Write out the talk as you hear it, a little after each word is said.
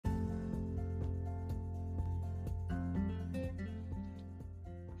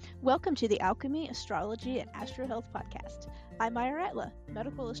Welcome to the Alchemy, Astrology, and Astro Health podcast. I'm Maya Ratla,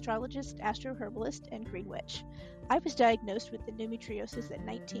 medical astrologist, astroherbalist, and green witch. I was diagnosed with endometriosis at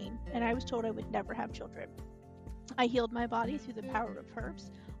 19, and I was told I would never have children. I healed my body through the power of herbs,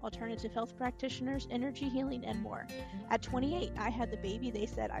 alternative health practitioners, energy healing, and more. At 28, I had the baby they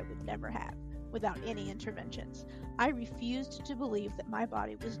said I would never have, without any interventions. I refused to believe that my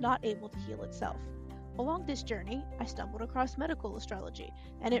body was not able to heal itself. Along this journey, I stumbled across medical astrology,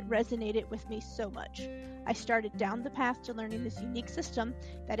 and it resonated with me so much. I started down the path to learning this unique system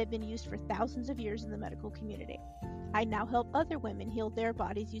that had been used for thousands of years in the medical community. I now help other women heal their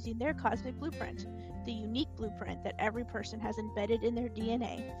bodies using their cosmic blueprint, the unique blueprint that every person has embedded in their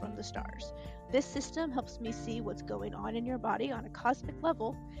DNA from the stars. This system helps me see what's going on in your body on a cosmic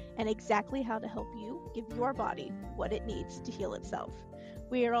level and exactly how to help you give your body what it needs to heal itself.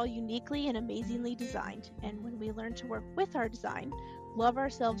 We are all uniquely and amazingly designed, and when we learn to work with our design, love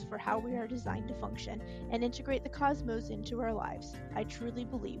ourselves for how we are designed to function, and integrate the cosmos into our lives, I truly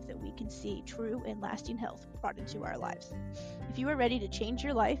believe that we can see true and lasting health brought into our lives. If you are ready to change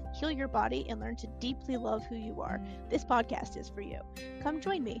your life, heal your body, and learn to deeply love who you are, this podcast is for you. Come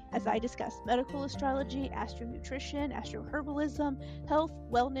join me as I discuss medical astrology, AstroNutrition, astroherbalism, health,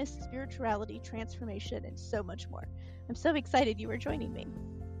 wellness, spirituality, transformation, and so much more. I'm so excited you are joining me.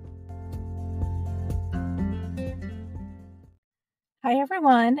 Hi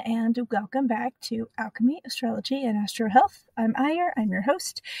everyone, and welcome back to Alchemy, Astrology, and Astro Health. I'm Aya, I'm your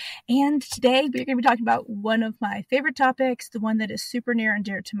host, and today we're going to be talking about one of my favorite topics, the one that is super near and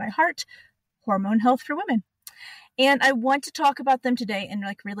dear to my heart, hormone health for women. And I want to talk about them today in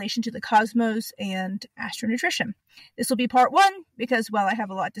relation to the cosmos and AstroNutrition. This will be part one because, well, I have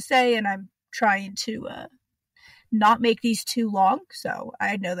a lot to say and I'm trying to not make these too long, so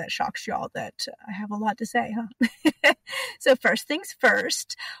I know that shocks y'all that I have a lot to say, huh? So first things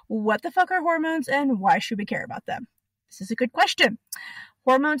first, what the fuck are hormones and why should we care about them? This is a good question.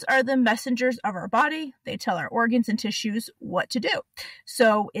 Hormones are the messengers of our body. They tell our organs and tissues what to do.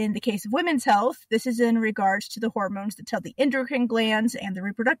 So in the case of women's health, this is in regards to the hormones that tell the endocrine glands and the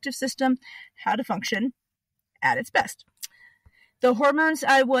reproductive system how to function at its best. The hormones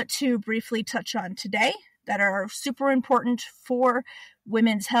I want to briefly touch on today that are super important for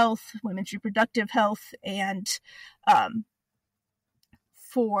women's health, women's reproductive health, and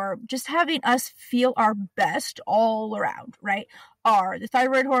for just having us feel our best all around, right, are the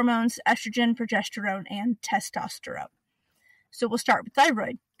thyroid hormones, estrogen, progesterone, and testosterone. So we'll start with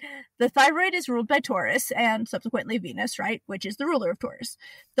thyroid. The thyroid is ruled by Taurus and subsequently Venus, right, which is the ruler of Taurus.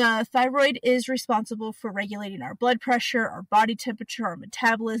 The thyroid is responsible for regulating our blood pressure, our body temperature, our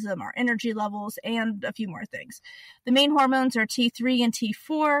metabolism, our energy levels, and a few more things. The main hormones are T3 and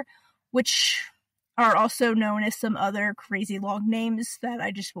T4, which are also known as some other crazy long names that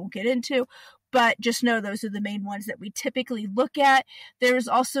I just won't get into, but just know those are the main ones that we typically look at. There's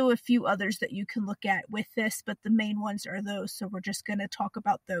also a few others that you can look at with this, but the main ones are those, so we're just going to talk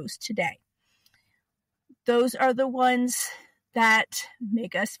about those today. Those are the ones that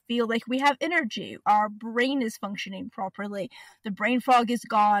make us feel like we have energy. Our brain is functioning properly. The brain fog is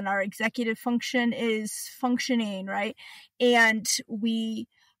gone. Our executive function is functioning, right? And we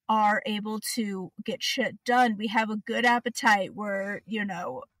are able to get shit done. We have a good appetite. We're,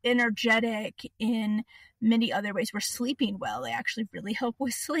 energetic in many other ways. We're sleeping well. They actually really help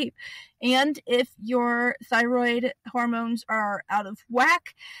with sleep. And if your thyroid hormones are out of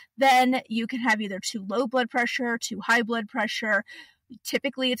whack, then you can have either too low blood pressure, too high blood pressure.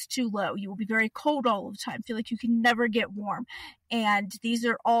 Typically, it's too low. You will be very cold all the time, feel like you can never get warm. And these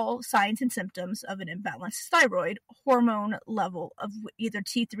are all signs and symptoms of an imbalanced thyroid hormone level of either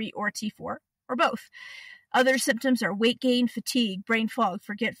T3 or T4 or both. Other symptoms are weight gain, fatigue, brain fog,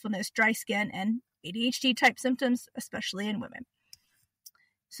 forgetfulness, dry skin, and ADHD type symptoms, especially in women.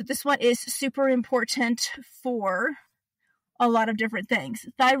 So this one is super important for a lot of different things.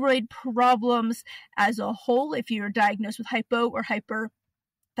 Thyroid problems as a whole, if you're diagnosed with hypo or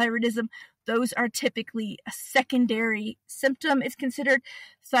hyperthyroidism, those are typically a secondary symptom. It's considered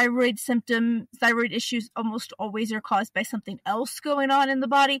thyroid issues almost always are caused by something else going on in the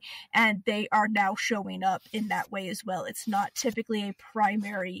body, and they are now showing up in that way as well. It's not typically a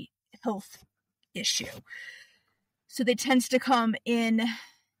primary health issue. So they tend to come in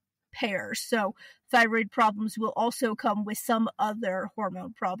pairs. So thyroid problems will also come with some other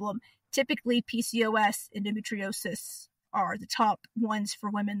hormone problem. Typically PCOS, endometriosis are the top ones for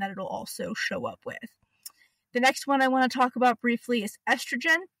women that it'll also show up with. The next one I want to talk about briefly is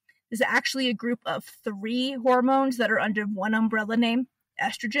estrogen. This is actually a group of 3 hormones that are under one umbrella name,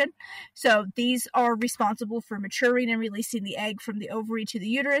 estrogen. So these are responsible for maturing and releasing the egg from the ovary to the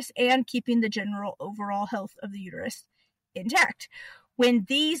uterus and keeping the general overall health of the uterus intact. When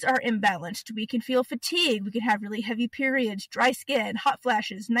these are imbalanced, we can feel fatigue, we can have really heavy periods, dry skin, hot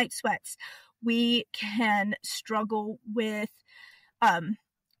flashes, night sweats. We can struggle with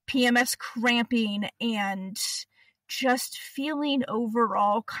PMS cramping and just feeling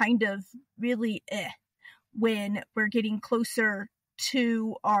overall kind of really when we're getting closer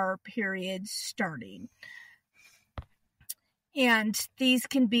to our periods starting. And these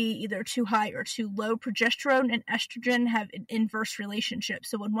can be either too high or too low. Progesterone and estrogen have an inverse relationship.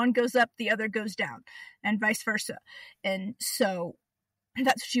 So when one goes up, the other goes down, and vice versa. And so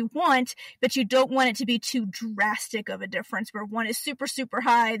that's what you want, but you don't want it to be too drastic of a difference where one is super, super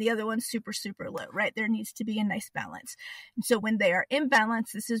high, the other one's super, super low, right? There needs to be a nice balance. And so when they are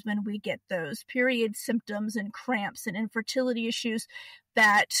imbalanced, this is when we get those period symptoms and cramps and infertility issues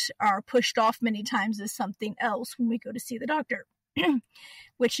that are pushed off many times as something else when we go to see the doctor,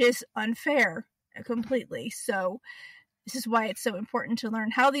 which is unfair completely. So this is why it's so important to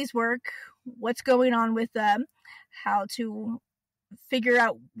learn how these work, what's going on with them, how to figure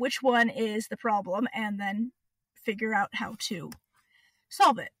out which one is the problem, and then figure out how to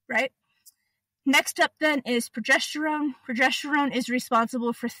solve it, right? Next up then is progesterone. Progesterone is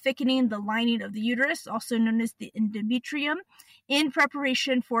responsible for thickening the lining of the uterus, also known as the endometrium, in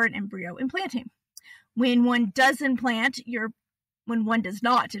preparation for an embryo implanting. When one does not implant,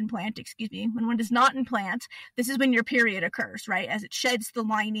 this is when your period occurs, right? As it sheds the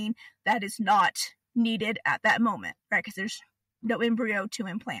lining that is not needed at that moment, right? Because there's no embryo to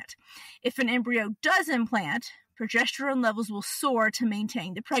implant. If an embryo does implant, progesterone levels will soar to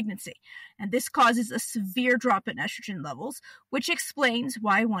maintain the pregnancy. And this causes a severe drop in estrogen levels, which explains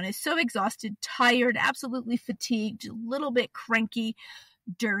why one is so exhausted, tired, absolutely fatigued, a little bit cranky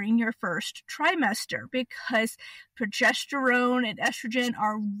during your first trimester, because progesterone and estrogen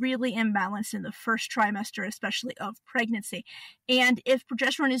are really imbalanced in the first trimester, especially of pregnancy. And if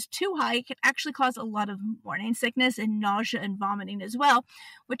progesterone is too high, it can actually cause a lot of morning sickness and nausea and vomiting as well,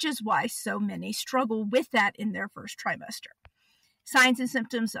 which is why so many struggle with that in their first trimester. Signs and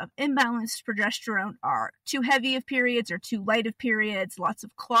symptoms of imbalanced progesterone are too heavy of periods or too light of periods, lots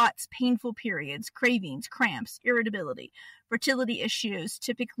of clots, painful periods, cravings, cramps, irritability, fertility issues,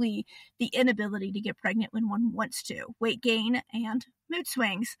 typically the inability to get pregnant when one wants to, weight gain, and mood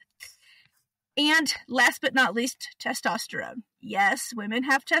swings. And last but not least, testosterone. Yes, women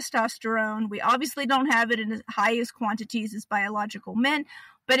have testosterone. We obviously don't have it in as high as quantities as biological men,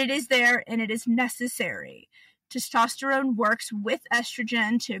 but it is there and it is necessary. Testosterone works with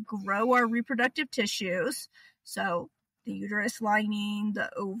estrogen to grow our reproductive tissues, so the uterus lining, the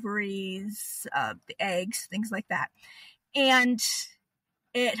ovaries, the eggs, things like that. And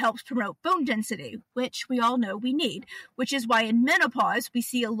it helps promote bone density, which we all know we need, which is why in menopause we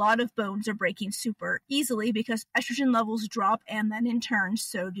see a lot of bones are breaking super easily because estrogen levels drop, and then in turn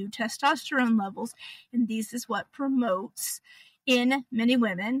so do testosterone levels. And this is what promotes, in many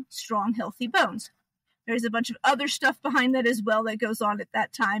women, strong, healthy bones. There's a bunch of other stuff behind that as well that goes on at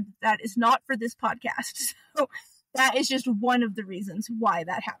that time. That is not for this podcast. So that is just one of the reasons why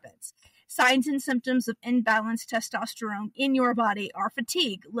that happens. Signs and symptoms of imbalanced testosterone in your body are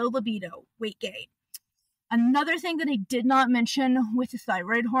fatigue, low libido, weight gain. Another thing that I did not mention with the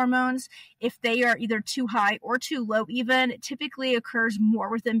thyroid hormones, if they are either too high or too low even, it typically occurs more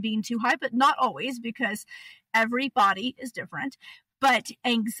with them being too high, but not always because every body is different. But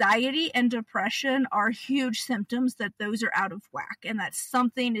anxiety and depression are huge symptoms that those are out of whack, and that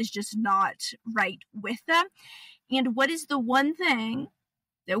something is just not right with them. And what is the one thing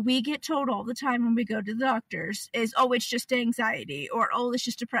that we get told all the time when we go to the doctors is, oh, it's just anxiety, or, oh, it's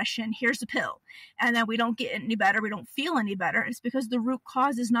just depression, here's a pill. And then we don't get any better, we don't feel any better. It's because the root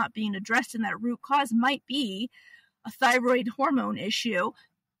cause is not being addressed, and that root cause might be a thyroid hormone issue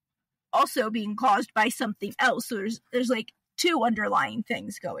also being caused by something else. So there's like two underlying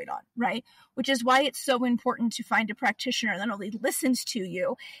things going on, right? Which is why it's so important to find a practitioner that not only listens to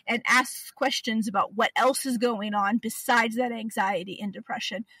you and asks questions about what else is going on besides that anxiety and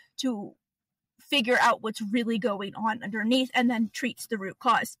depression to figure out what's really going on underneath, and then treats the root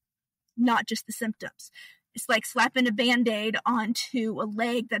cause, not just the symptoms. It's like slapping a Band-Aid onto a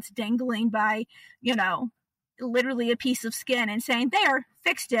leg that's dangling by, literally a piece of skin and saying, there,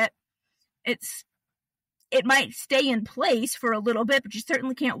 fixed it. It might stay in place for a little bit, but you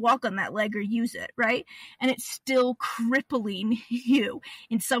certainly can't walk on that leg or use it, right? And it's still crippling you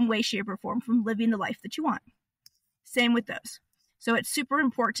in some way, shape, or form from living the life that you want. Same with those. So it's super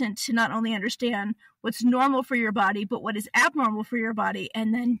important to not only understand what's normal for your body, but what is abnormal for your body,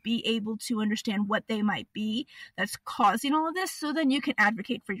 and then be able to understand what they might be that's causing all of this, so then you can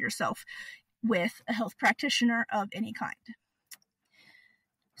advocate for yourself with a health practitioner of any kind.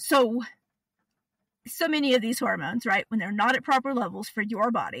 So many of these hormones, right, when they're not at proper levels for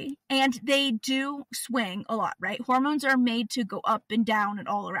your body, and they do swing a lot, right? Hormones are made to go up and down and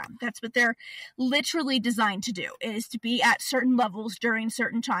all around. That's what they're literally designed to do, is to be at certain levels during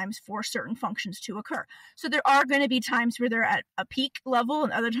certain times for certain functions to occur. So there are going to be times where they're at a peak level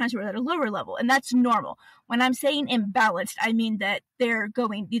and other times where they're at a lower level, and that's normal. When I'm saying imbalanced, I mean that they're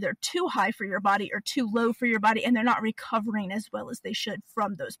going either too high for your body or too low for your body, and they're not recovering as well as they should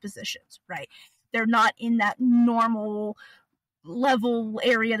from those positions, right? They're not in that normal level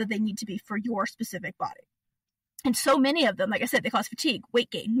area that they need to be for your specific body. And so many of them, like I said, they cause fatigue,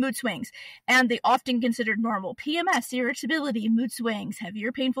 weight gain, mood swings, and they often considered normal PMS, irritability, mood swings,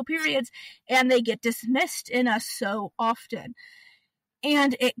 heavier painful periods, and they get dismissed in us so often.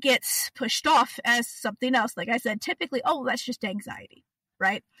 And it gets pushed off as something else. Like I said, typically, oh, that's just anxiety,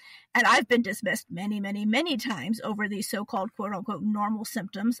 right? And I've been dismissed many, many, many times over these so-called quote-unquote normal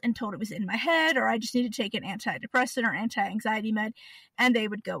symptoms and told it was in my head, or I just need to take an antidepressant or anti-anxiety med, and they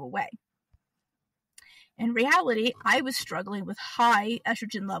would go away. In reality, I was struggling with high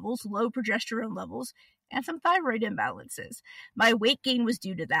estrogen levels, low progesterone levels, and some thyroid imbalances. My weight gain was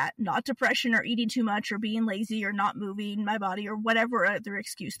due to that, not depression or eating too much or being lazy or not moving my body or whatever other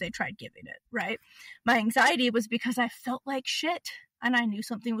excuse they tried giving it, right? My anxiety was because I felt like shit and I knew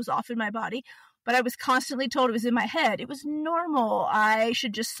something was off in my body, but I was constantly told it was in my head. It was normal. I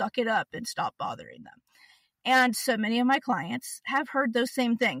should just suck it up and stop bothering them. And so many of my clients have heard those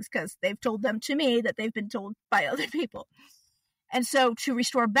same things because they've told them to me that they've been told by other people. And so to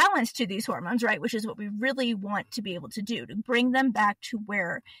restore balance to these hormones, right, which is what we really want to be able to do, to bring them back to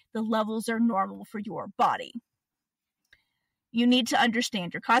where the levels are normal for your body, you need to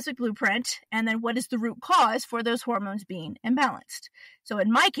understand your cosmic blueprint and then what is the root cause for those hormones being imbalanced. So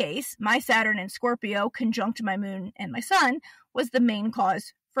in my case, my Saturn and Scorpio conjunct my moon and my sun was the main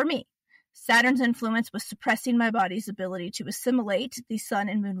cause for me. Saturn's influence was suppressing my body's ability to assimilate the sun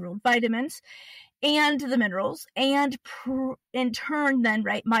and moon ruled vitamins and the minerals, and in turn then,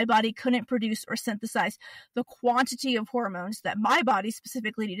 right, my body couldn't produce or synthesize the quantity of hormones that my body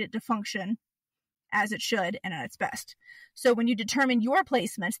specifically needed to function as it should and at its best. So when you determine your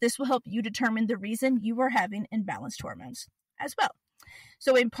placements, this will help you determine the reason you are having imbalanced hormones as well.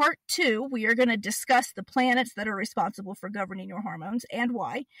 So in part 2, we are going to discuss the planets that are responsible for governing your hormones and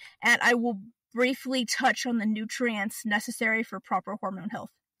why, and I will briefly touch on the nutrients necessary for proper hormone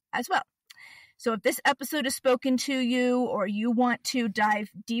health as well. So if this episode has spoken to you, or you want to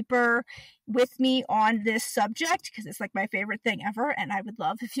dive deeper with me on this subject, because it's like my favorite thing ever, and I would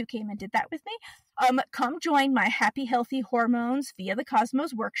love if you came and did that with me, come join my Happy Healthy Hormones via the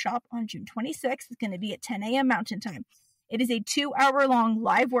Cosmos workshop on June 26th. It's going to be at 10 a.m. Mountain Time. It is a 2-hour-long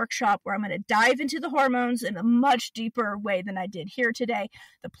live workshop where I'm going to dive into the hormones in a much deeper way than I did here today,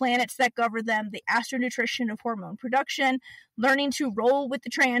 the planets that govern them, the AstroNutrition of hormone production, learning to roll with the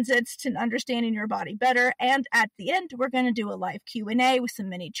transits to understanding your body better, and at the end, we're going to do a live Q&A with some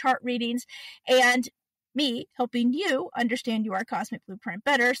mini chart readings, and me helping you understand your cosmic blueprint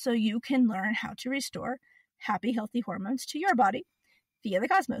better so you can learn how to restore happy, healthy hormones to your body via the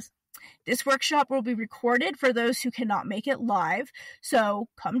cosmos. This workshop will be recorded for those who cannot make it live, so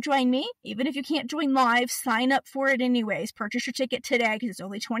come join me. Even if you can't join live, sign up for it anyways. Purchase your ticket today because it's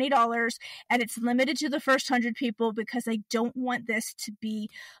only $20, and it's limited to the first 100 people because I don't want this to be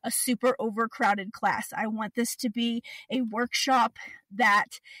a super overcrowded class. I want this to be a workshop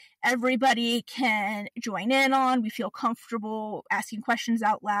that everybody can join in on. We feel comfortable asking questions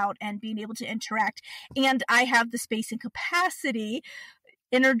out loud and being able to interact, and I have the space and capacity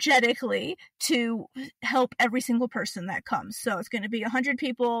energetically to help every single person that comes. So it's going to be 100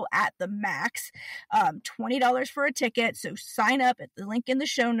 people at the max, $20 for a ticket. So sign up at the link in the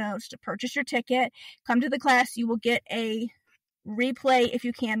show notes to purchase your ticket. Come to the class. You will get a replay if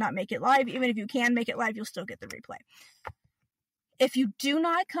you cannot make it live. Even if you can make it live, you'll still get the replay. If you do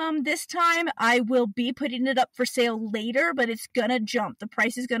not come this time, I will be putting it up for sale later, but it's going to jump. The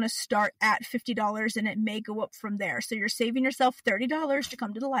price is going to start at $50 and it may go up from there. So you're saving yourself $30 to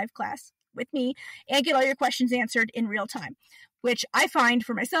come to the live class with me and get all your questions answered in real time, which I find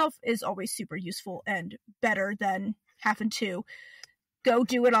for myself is always super useful and better than having to go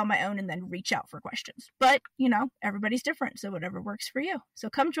do it on my own and then reach out for questions. But, everybody's different, so whatever works for you. So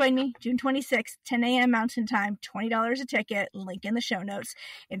come join me, June 26th, 10 a.m. Mountain Time, $20 a ticket, link in the show notes.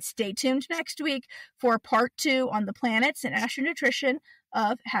 And stay tuned next week for part 2 on the planets and AstroNutrition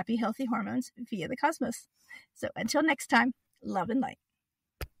of happy, healthy hormones via the cosmos. So until next time, love and light.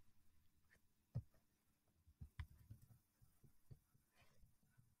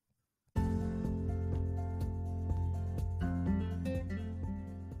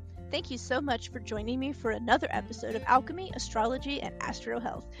 Thank you so much for joining me for another episode of Alchemy, Astrology, and Astro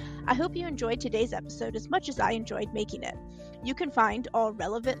Health. I hope you enjoyed today's episode as much as I enjoyed making it. You can find all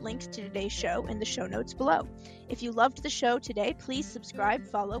relevant links to today's show in the show notes below. If you loved the show today, please subscribe,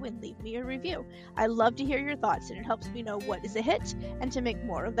 follow, and leave me a review. I love to hear your thoughts, and it helps me know what is a hit and to make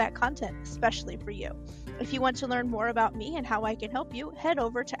more of that content, especially for you. If you want to learn more about me and how I can help you, head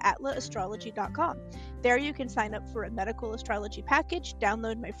over to atlaastrology.com. There you can sign up for a medical astrology package,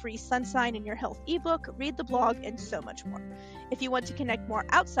 download my free Sun Sign in Your Health ebook, read the blog, and so much more. If you want to connect more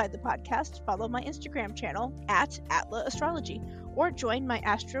outside the podcast, follow my Instagram channel @AtlaAstrology or join my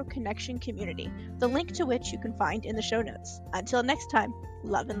Astro Connection community, the link to which you can find in the show notes. Until next time,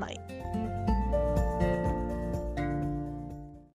 love and light.